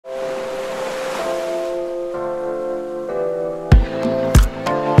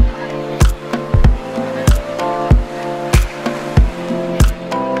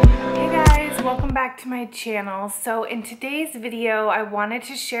channel. So in today's video, I wanted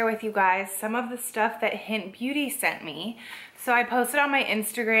to share with you guys some of the stuff that Hynt Beauty sent me. So I posted on my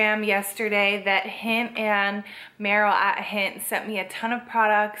Instagram yesterday that Hynt and Meryl at Hynt sent me a ton of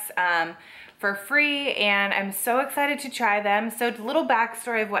products for free, and I'm so excited to try them. So a little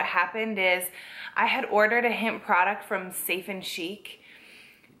backstory of what happened is I had ordered a Hynt product from Safe and Chic,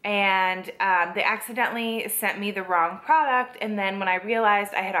 and they accidentally sent me the wrong product, and then when I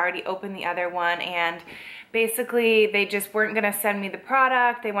realized I had already opened the other one, and basically they just weren't gonna send me the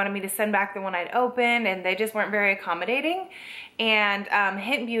product. They wanted me to send back the one I'd opened, and they just weren't very accommodating. And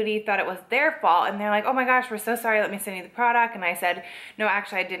Hynt Beauty thought it was their fault, and they're like, oh my gosh, we're so sorry, let me send you the product. And I said, no,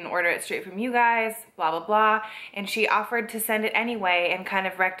 actually I didn't order it straight from you guys, blah, blah, blah. And she offered to send it anyway and kind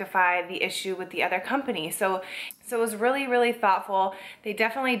of rectify the issue with the other company. So it was really, really thoughtful. They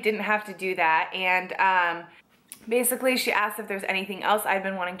definitely didn't have to do that. And basically, she asked if there's anything else I'd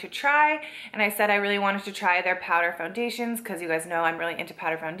been wanting to try, and I said I really wanted to try their powder foundations because you guys know I'm really into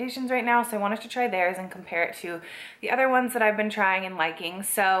powder foundations right now, so I wanted to try theirs and compare it to the other ones that I've been trying and liking.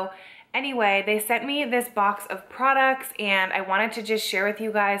 So anyway, they sent me this box of products, and I wanted to just share with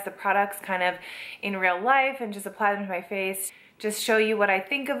you guys the products kind of in real life and just apply them to my face, just show you what I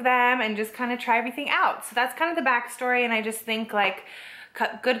think of them and just kind of try everything out. So that's kind of the backstory, and I just think like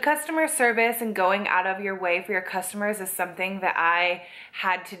good customer service and going out of your way for your customers is something that I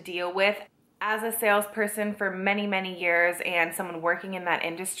had to deal with as a salesperson for many, many years and someone working in that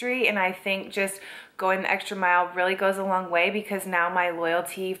industry. And I think just going the extra mile really goes a long way, because now my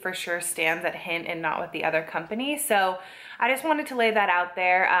loyalty for sure stands at Hynt and not with the other company. So I just wanted to lay that out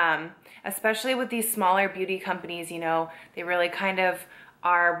there, especially with these smaller beauty companies. You know, they really kind of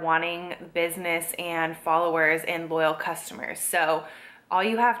are wanting business and followers and loyal customers. So all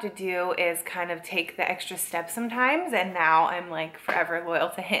you have to do is kind of take the extra step sometimes, and now I'm like forever loyal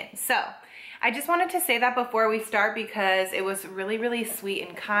to Hynt. So I just wanted to say that before we start, because it was really, really sweet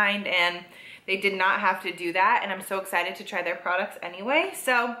and kind, and they did not have to do that, and I'm so excited to try their products anyway.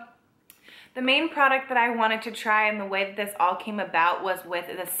 So the main product that I wanted to try, and the way that this all came about, was with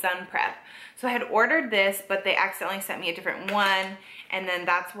the sun prep. So I had ordered this, but they accidentally sent me a different one, and then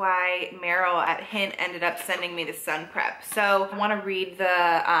that's why Meryl at Hynt ended up sending me the sun prep. So I want to read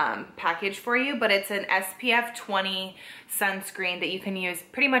the package for you, but it's an SPF 20 sunscreen that you can use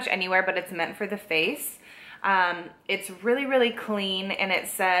pretty much anywhere, but it's meant for the face. It's really, really clean, and it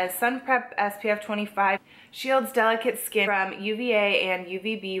says Sun Prep SPF 25 shields delicate skin from UVA and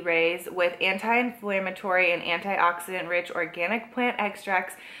UVB rays with anti-inflammatory and antioxidant-rich organic plant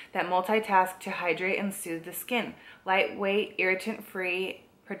extracts that multitask to hydrate and soothe the skin. Lightweight, irritant-free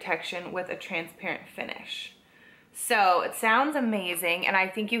protection with a transparent finish. So it sounds amazing, and I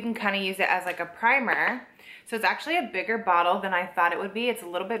think you can kind of use it as like a primer. So it's actually a bigger bottle than I thought it would be. It's a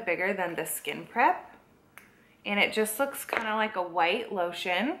little bit bigger than the Skin Prep. And it just looks kind of like a white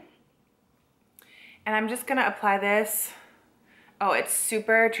lotion. And I'm just gonna apply this. Oh, it's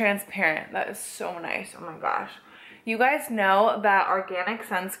super transparent. That is so nice. Oh my gosh. You guys know that organic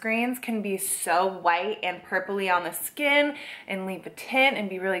sunscreens can be so white and purpley on the skin and leave a tint and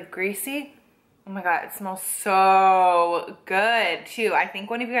be really greasy. Oh my God, it smells so good too. I think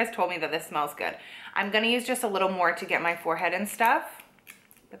one of you guys told me that this smells good. I'm gonna use just a little more to get my forehead and stuff.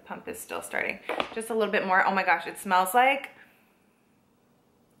 The pump is still starting. Just a little bit more. Oh my gosh, it smells like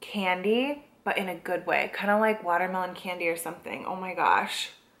candy, but in a good way. Kind of like watermelon candy or something. Oh my gosh.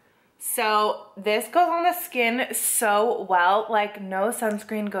 So this goes on the skin so well. Like no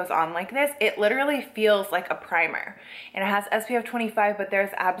sunscreen goes on like this. It literally feels like a primer. And it has SPF 25, but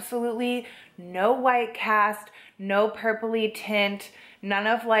there's absolutely no white cast, no purpley tint, none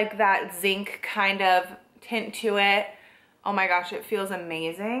of like that zinc kind of tint to it. Oh my gosh, it feels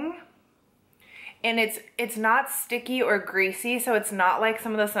amazing. And it's not sticky or greasy, so it's not like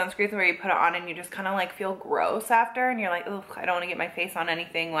some of the sunscreens where you put it on and you just kind of like feel gross after, and you're like, ugh, I don't want to get my face on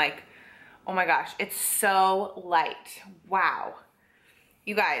anything. Like, oh my gosh, it's so light. Wow.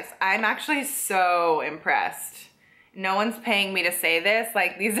 You guys, I'm actually so impressed. No one's paying me to say this.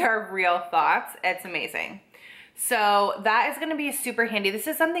 Like, these are real thoughts. It's amazing. So that is gonna be super handy. This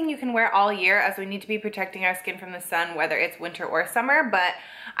is something you can wear all year, as we need to be protecting our skin from the sun, whether it's winter or summer, but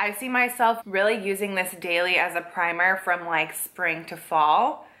I see myself really using this daily as a primer from like spring to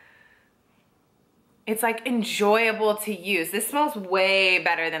fall. It's like enjoyable to use. This smells way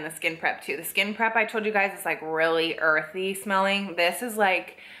better than the Skin Prep too. The Skin Prep, I told you guys, is like really earthy smelling. This is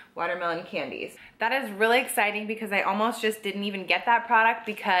like watermelon candies. That is really exciting, because I almost just didn't even get that product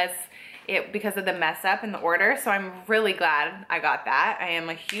because of the mess up in the order. So I'm really glad I got that. I am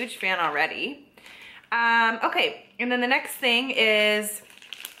a huge fan already. Okay, and then the next thing is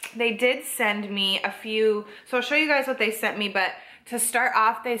they did send me a few, so I'll show you guys what they sent me, but to start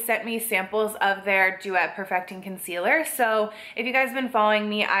off, they sent me samples of their Duet Perfecting Concealer. So if you guys have been following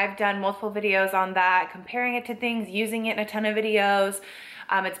me, I've done multiple videos on that, comparing it to things, using it in a ton of videos.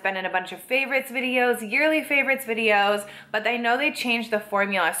 It's been in a bunch of favorites videos, yearly favorites videos, but I know they changed the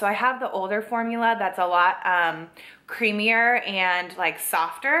formula. So I have the older formula that's a lot creamier and like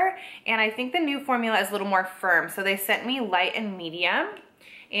softer. And I think the new formula is a little more firm. So they sent me light and medium.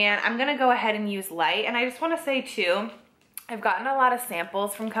 And I'm gonna go ahead and use light. And I just wanna say too, I've gotten a lot of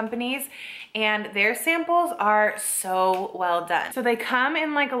samples from companies and their samples are so well done. So they come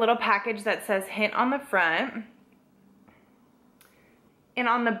in like a little package that says Hynt on the front. And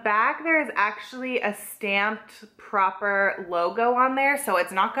on the back, there is actually a stamped proper logo on there. So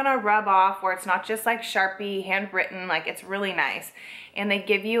it's not gonna rub off, or it's not just like Sharpie handwritten, like it's really nice. And they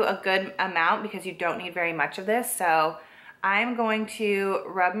give you a good amount because you don't need very much of this. So I'm going to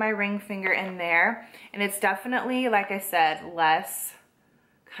rub my ring finger in there. And it's definitely, like I said, less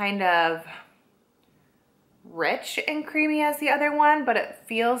kind of rich and creamy as the other one, but it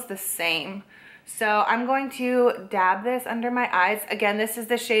feels the same. So I'm going to dab this under my eyes. Again, this is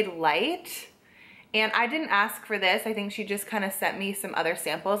the shade Light. And I didn't ask for this. I think she just kind of sent me some other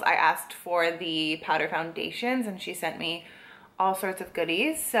samples. I asked for the powder foundations and she sent me all sorts of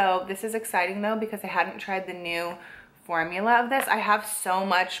goodies. So this is exciting though, because I hadn't tried the new formula of this. I have so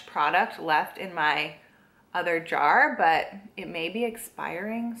much product left in my other jar, but it may be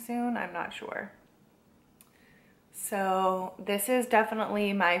expiring soon. I'm not sure. So this is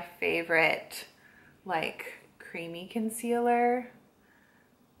definitely my favorite like creamy concealer,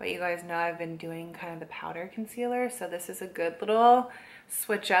 but you guys know I've been doing kind of the powder concealer, so this is a good little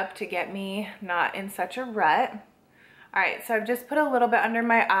switch up to get me not in such a rut. All right, so I've just put a little bit under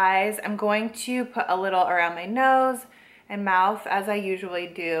my eyes. I'm going to put a little around my nose and mouth as I usually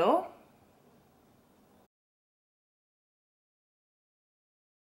do.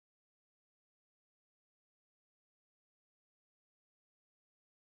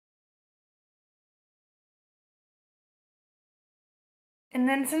 And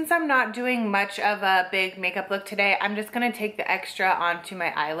then since I'm not doing much of a big makeup look today, I'm just gonna take the extra onto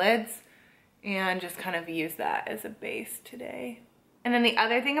my eyelids and just kind of use that as a base today. And then the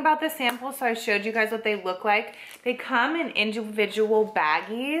other thing about the sample, so I showed you guys what they look like. They come in individual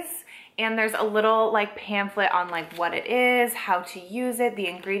baggies and there's a little like pamphlet on like what it is, how to use it, the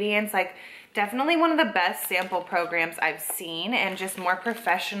ingredients, like definitely one of the best sample programs I've seen, and just more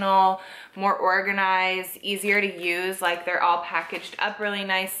professional, more organized, easier to use. Like they're all packaged up really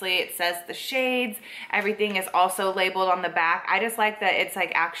nicely. It says the shades, everything is also labeled on the back. I just like that it's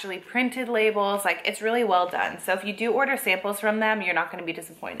like actually printed labels, like it's really well done. So if you do order samples from them, you're not gonna be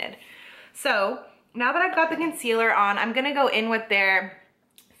disappointed. So now that I've got the concealer on, I'm gonna go in with their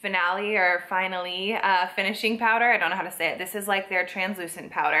finally finishing powder. I don't know how to say it. This is like their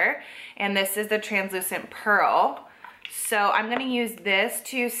translucent powder, and this is the translucent pearl. So I'm gonna use this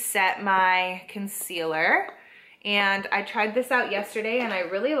to set my concealer. And I tried this out yesterday and I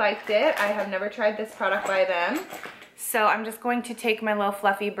really liked it. I have never tried this product by them. So I'm just going to take my little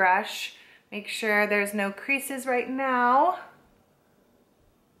fluffy brush, make sure there's no creases right now,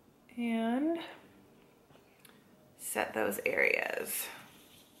 and set those areas.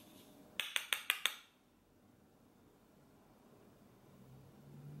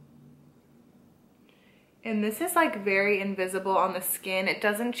 And this is like very invisible on the skin. It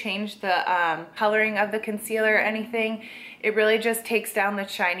doesn't change the coloring of the concealer or anything. It really just takes down the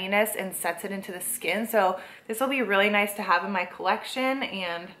shininess and sets it into the skin. So this will be really nice to have in my collection,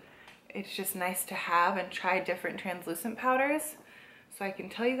 and it's just nice to have and try different translucent powders so I can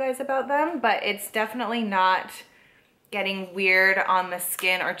tell you guys about them. But it's definitely not getting weird on the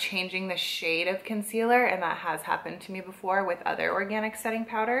skin or changing the shade of concealer, and that has happened to me before with other organic setting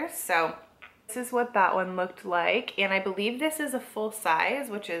powders. So this is what that one looked like, and I believe this is a full size,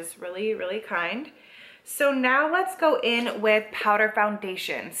 which is really, really kind. So now let's go in with powder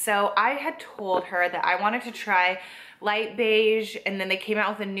foundation. So I had told her that I wanted to try light beige, and then they came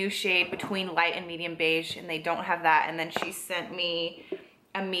out with a new shade between light and medium beige, and they don't have that, and then she sent me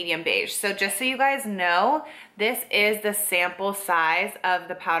a medium beige. So just so you guys know, this is the sample size of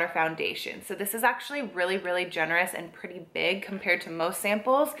the powder foundation. So this is actually really, really generous and pretty big compared to most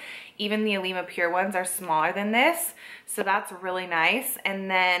samples. Even the Alima Pure ones are smaller than this. So that's really nice. And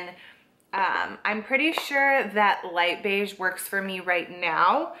then I'm pretty sure that light beige works for me right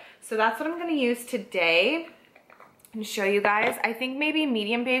now. So that's what I'm gonna use today and show you guys. I think maybe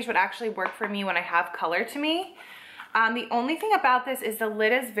medium beige would actually work for me when I have color to me. The only thing about this is the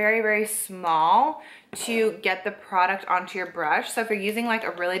lid is very, very small to get the product onto your brush. So if you're using like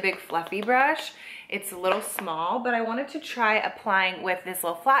a really big fluffy brush, it's a little small, but I wanted to try applying with this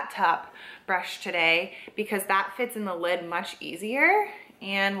little flat top brush today because that fits in the lid much easier,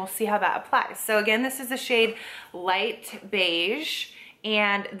 and we'll see how that applies. So again, this is the shade Light Beige,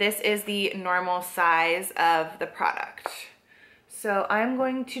 and this is the normal size of the product. So I'm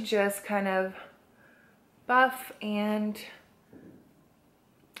going to just kind of buff and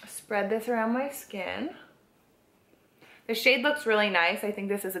spread this around my skin. The shade looks really nice. I think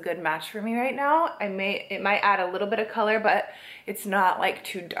this is a good match for me right now. It might add a little bit of color, but it's not like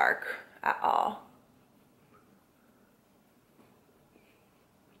too dark at all.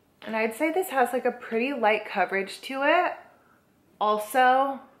 And I'd say this has like a pretty light coverage to it.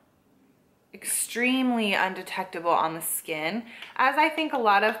 Also, extremely undetectable on the skin, as I think a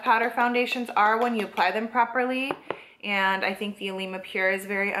lot of powder foundations are when you apply them properly. And I think the Alima Pure is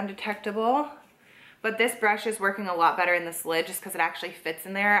very undetectable. But this brush is working a lot better in this lid just because it actually fits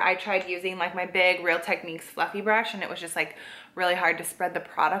in there. I tried using like my big Real Techniques fluffy brush and it was just like really hard to spread the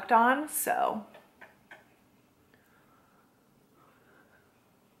product on, so.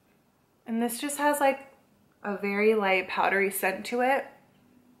 And this just has like a very light powdery scent to it.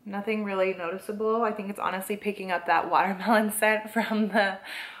 Nothing really noticeable. I think it's honestly picking up that watermelon scent from the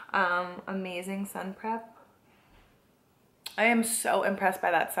Amazing Sun Prep. I am so impressed by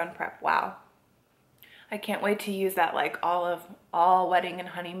that Sun Prep, wow. I can't wait to use that like all wedding and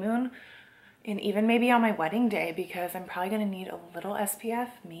honeymoon, and even maybe on my wedding day, because I'm probably gonna need a little SPF,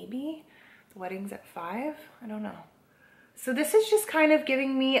 maybe. The wedding's at 5, I don't know. So this is just kind of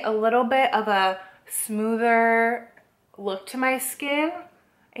giving me a little bit of a smoother look to my skin.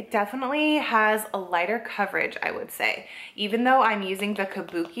 It definitely has a lighter coverage, I would say. Even though I'm using the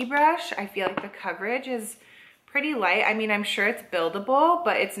Kabuki brush, I feel like the coverage is pretty light. I mean, I'm sure it's buildable,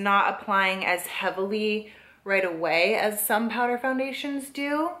 but it's not applying as heavily right away as some powder foundations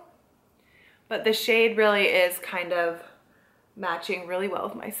do. But the shade really is kind of matching really well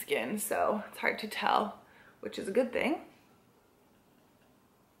with my skin, so it's hard to tell, which is a good thing.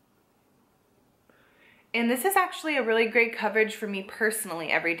 And this is actually a really great coverage for me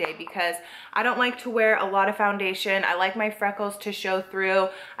personally every day because I don't like to wear a lot of foundation. I like my freckles to show through.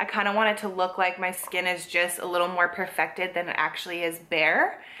 I kind of want it to look like my skin is just a little more perfected than it actually is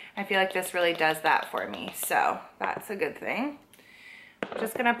bare. I feel like this really does that for me, so that's a good thing. I'm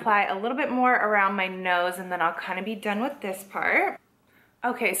just gonna apply a little bit more around my nose and then I'll kind of be done with this part.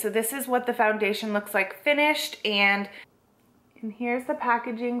 Okay, so this is what the foundation looks like finished, and here's the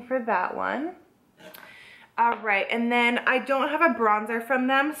packaging for that one. All right, and then I don't have a bronzer from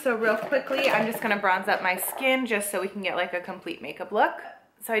them, so real quickly, I'm just gonna bronze up my skin just so we can get like a complete makeup look.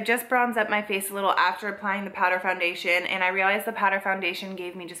 So I just bronzed up my face a little after applying the powder foundation, and I realized the powder foundation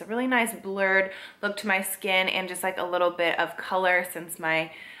gave me just a really nice blurred look to my skin and just like a little bit of color since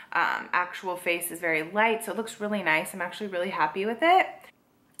my actual face is very light, so it looks really nice. I'm actually really happy with it.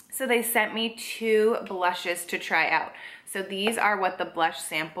 So they sent me 2 blushes to try out. So these are what the blush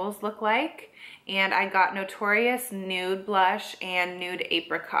samples look like. And I got Notorious Nude Blush and Nude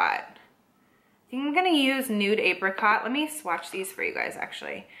Apricot. I think I'm gonna use Nude Apricot. Let me swatch these for you guys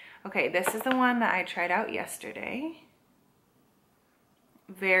actually. Okay, this is the one that I tried out yesterday.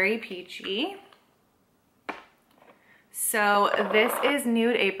 Very peachy. So this is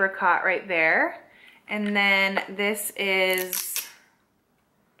Nude Apricot right there. And then this is,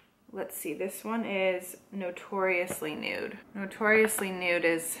 let's see, this one is Notoriously Nude. Notoriously Nude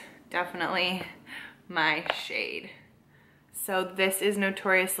is definitely my shade. So this is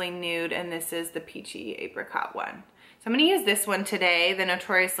Notoriously Nude and this is the peachy apricot one. So I'm gonna use this one today, the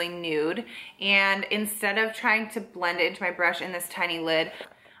Notoriously Nude, and instead of trying to blend it into my brush in this tiny lid,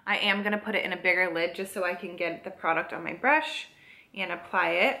 I am gonna put it in a bigger lid just so I can get the product on my brush and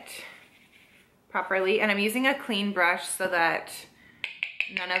apply it properly. And I'm using a clean brush so that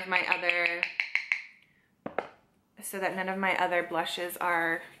none of my other blushes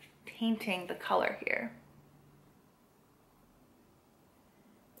are tainting the color here.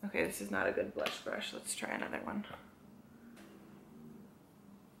 Okay, this is not a good blush brush. Let's try another one.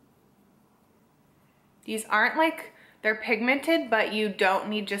 These aren't like, they're pigmented, but you don't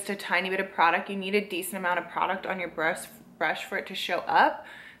need just a tiny bit of product. You need a decent amount of product on your brush for it to show up.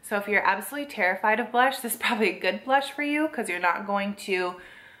 So if you're absolutely terrified of blush, this is probably a good blush for you because you're not going to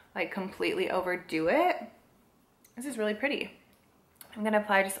like completely overdo it. This is really pretty. I'm gonna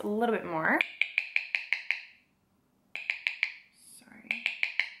apply just a little bit more. Sorry.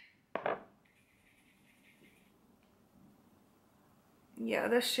 Yeah,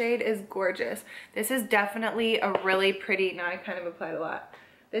 this shade is gorgeous. This is definitely a really pretty, now I kind of applied a lot.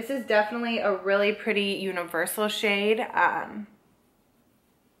 This is definitely a really pretty universal shade.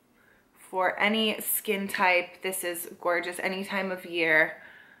 For any skin type, this is gorgeous. Any time of year,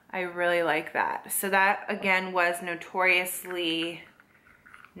 I really like that. So that again was Notoriously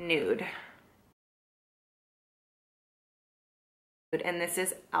Nude. And this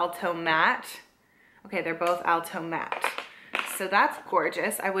is Alto Matte. Okay, they're both Alto Matte. So that's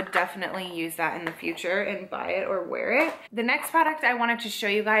gorgeous. I would definitely use that in the future and buy it or wear it. The next product I wanted to show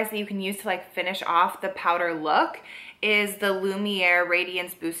you guys that you can use to like finish off the powder look is the Lumiere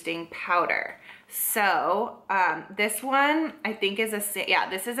Radiance Boosting Powder. So this one I think is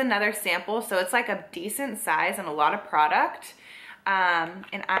this is another sample. So it's like a decent size and a lot of product.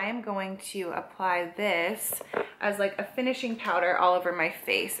 And I am going to apply this as like a finishing powder all over my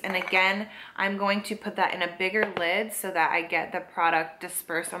face. And again, I'm going to put that in a bigger lid so that I get the product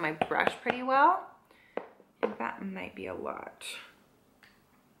dispersed on my brush pretty well. And that might be a lot.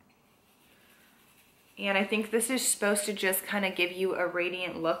 And I think this is supposed to just kind of give you a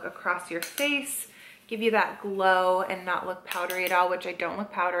radiant look across your face, give you that glow and not look powdery at all, which I don't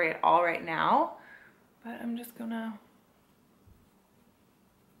look powdery at all right now. But I'm just gonna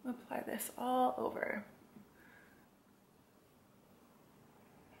apply this all over.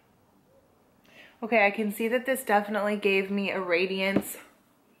 Okay, I can see that this definitely gave me a radiance.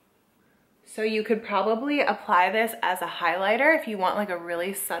 So you could probably apply this as a highlighter if you want like a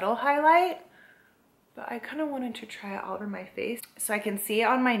really subtle highlight. But I kind of wanted to try it all over my face. So I can see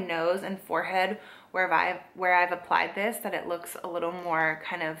on my nose and forehead where I've applied this that it looks a little more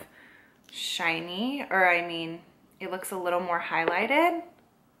kind of shiny, or I mean, it looks a little more highlighted.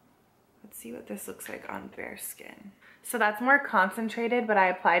 Let's see what this looks like on bare skin. So that's more concentrated, but I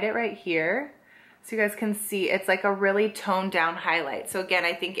applied it right here. So you guys can see it's like a really toned down highlight. So again,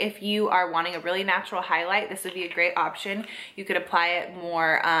 I think if you are wanting a really natural highlight, this would be a great option. You could apply it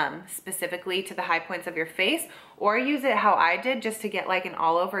more specifically to the high points of your face, or use it how I did just to get like an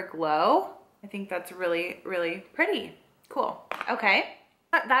all over glow. I think that's really, really pretty. Cool. Okay.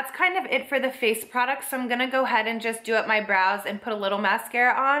 That's kind of it for the face products. So I'm gonna go ahead and just do up my brows and put a little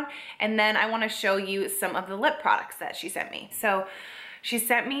mascara on. And then I wanna show you some of the lip products that she sent me. So she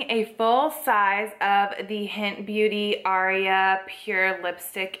sent me a full size of the Hynt Beauty Aria Pure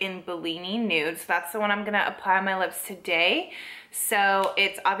Lipstick in Bellini Nude. So that's the one I'm gonna apply on my lips today. So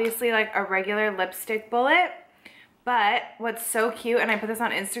it's obviously like a regular lipstick bullet, but what's so cute, and I put this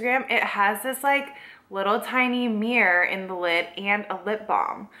on Instagram, it has this like little tiny mirror in the lid and a lip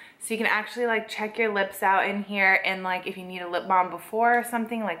balm. So you can actually like check your lips out in here, and like if you need a lip balm before or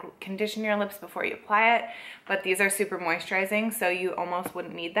something, like condition your lips before you apply it. But these are super moisturizing, so you almost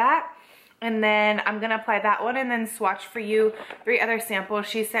wouldn't need that. And then I'm gonna apply that one and then swatch for you 3 other samples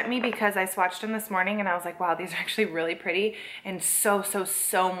she sent me, because I swatched them this morning and I was like, wow, these are actually really pretty and so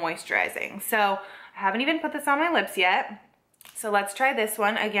moisturizing. So I haven't even put this on my lips yet. So let's try this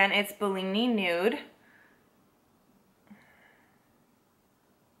one. Again, it's Bellini Nude.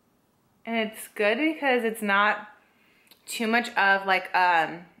 And it's good because it's not too much of like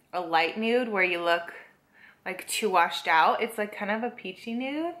a light nude where you look like too washed out. It's like kind of a peachy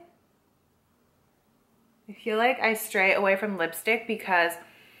nude. I feel like I stray away from lipstick because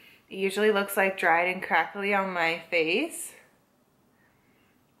it usually looks like dried and crackly on my face.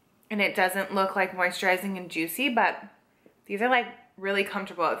 And it doesn't look like moisturizing and juicy, but these are like really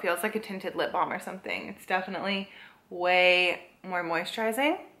comfortable. It feels like a tinted lip balm or something. It's definitely way more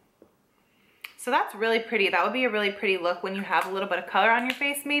moisturizing. So that's really pretty. That would be a really pretty look when you have a little bit of color on your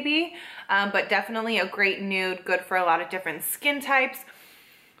face maybe, but definitely a great nude, good for a lot of different skin types.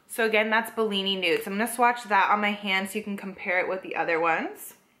 So again, that's Bellini Nude. So I'm gonna swatch that on my hand so you can compare it with the other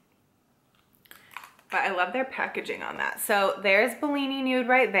ones. But I love their packaging on that. So there's Bellini Nude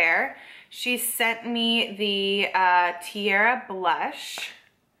right there. She sent me the Tierra blush.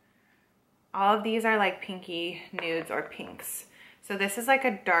 All of these are like pinky nudes or pinks. So this is like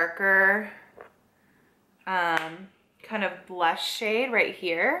a darker kind of blush shade right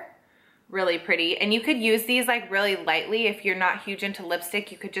here. Really pretty. And you could use these like really lightly. If you're not huge into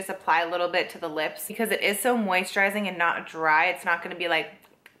lipstick, you could just apply a little bit to the lips because it is so moisturizing and not dry. It's not going to be like,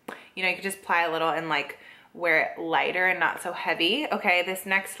 you know, you could just apply a little and like wear it lighter and not so heavy. Okay, this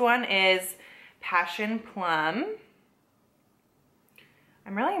next one is Passion Plum.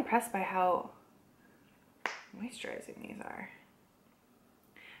 I'm really impressed by how moisturizing these are.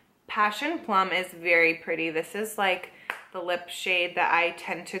 Passion Plum is very pretty. This is like the lip shade that I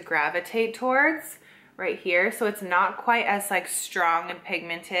tend to gravitate towards right here. So it's not quite as like strong and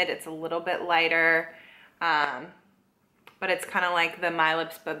pigmented. It's a little bit lighter. but it's kind of like the My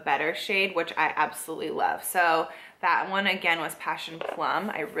Lips But Better shade, which I absolutely love. So that one again was Passion Plum.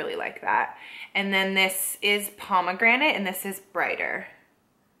 I really like that. And then this is Pomegranate, and this is brighter.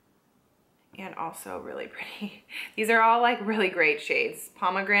 And also really pretty. These are all like really great shades.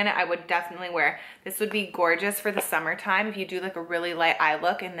 Pomegranate I would definitely wear. This would be gorgeous for the summertime if you do like a really light eye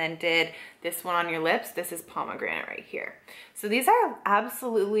look and then did this one on your lips. This is Pomegranate right here. So these are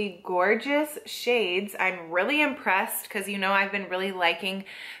absolutely gorgeous shades. I'm really impressed because you know I've been really liking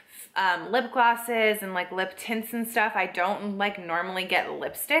lip glosses and like lip tints and stuff. I don't like normally get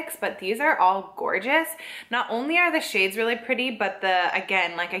lipsticks, but these are all gorgeous. Not only are the shades really pretty, but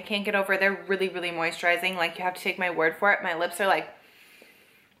again, like I can't get over, they're really, really moisturizing. Like you have to take my word for it. My lips are like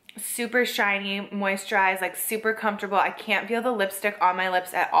super shiny, moisturized, like super comfortable. I can't feel the lipstick on my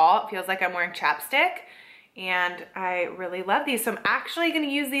lips at all. It feels like I'm wearing chapstick. And I really love these. So I'm actually going to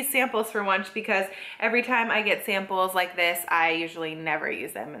use these samples for once because every time I get samples like this, I usually never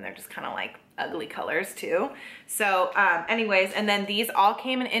use them and they're just kind of like ugly colors too. So anyways, and then these all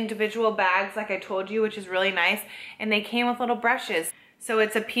came in individual bags like I told you, which is really nice. And they came with little brushes. So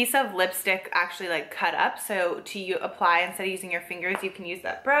it's a piece of lipstick actually like cut up. So to apply, instead of using your fingers, you can use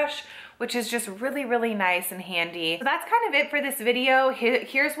that brush, which is just really, really nice and handy. So that's kind of it for this video.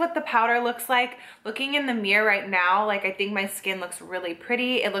 Here's what the powder looks like. Looking in the mirror right now, like I think my skin looks really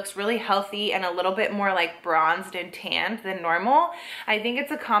pretty. It looks really healthy and a little bit more like bronzed and tanned than normal. I think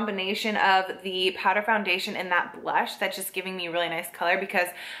it's a combination of the powder foundation and that blush that's just giving me really nice color because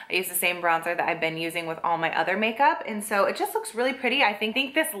I use the same bronzer that I've been using with all my other makeup. And so it just looks really pretty. I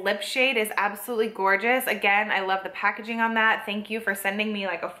think this lip shade is absolutely gorgeous. Again, I love the packaging on that. Thank you for sending me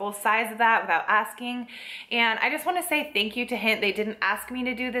like a full size of that without asking. And I just want to say thank you to Hynt. They didn't ask me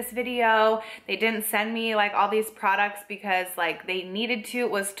to do this video. They didn't send me like all these products because like they needed to.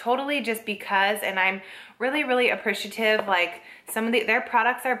 It was totally just because, and I'm really, really appreciative. Like some of their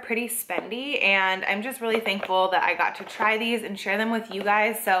products are pretty spendy and I'm just really thankful that I got to try these and share them with you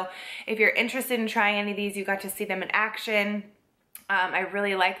guys. So if you're interested in trying any of these, you got to see them in action. I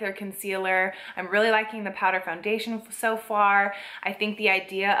really like their concealer. I'm really liking the powder foundation so far. I think the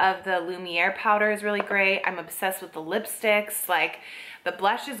idea of the Lumiere powder is really great. I'm obsessed with the lipsticks. Like the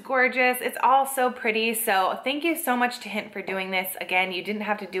blush is gorgeous. It's all so pretty. So thank you so much to Hynt for doing this. Again, you didn't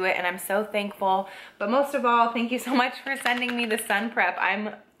have to do it and I'm so thankful. But most of all, thank you so much for sending me the sun prep.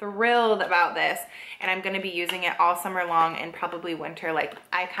 I'm thrilled about this and I'm going to be using it all summer long and probably winter. Like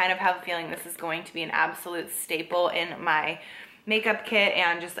I kind of have a feeling this is going to be an absolute staple in my makeup kit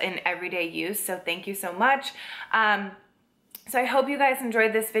and just in everyday use. So thank you so much. So I hope you guys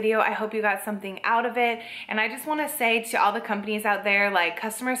enjoyed this video. I hope you got something out of it. And I just want to say to all the companies out there, like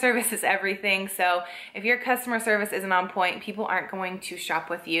customer service is everything. So if your customer service isn't on point, people aren't going to shop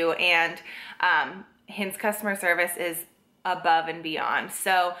with you. And Hynt's customer service is above and beyond.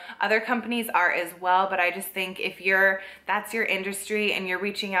 So other companies are as well, but I just think if that's your industry and you're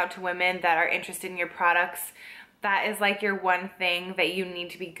reaching out to women that are interested in your products, that is like your one thing that you need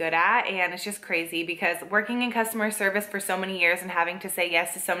to be good at. And it's just crazy because working in customer service for so many years and having to say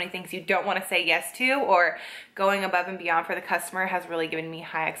yes to so many things you don't want to say yes to, or going above and beyond for the customer, has really given me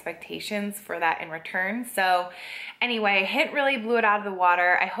high expectations for that in return. So anyway, Hynt really blew it out of the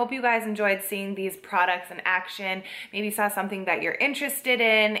water. I hope you guys enjoyed seeing these products in action, maybe saw something that you're interested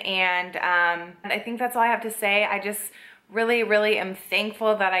in. And I think that's all I have to say. I just really, really am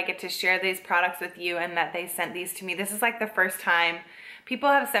thankful that I get to share these products with you and that they sent these to me. This is like the first time people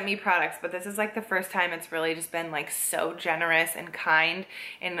have sent me products, but this is like the first time it's really just been like so generous and kind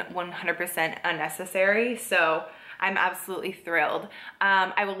and 100% unnecessary. So I'm absolutely thrilled.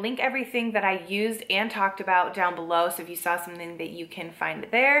 I will link everything that I used and talked about down below, so if you saw something that you can find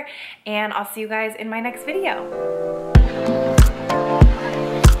there, and I'll see you guys in my next video.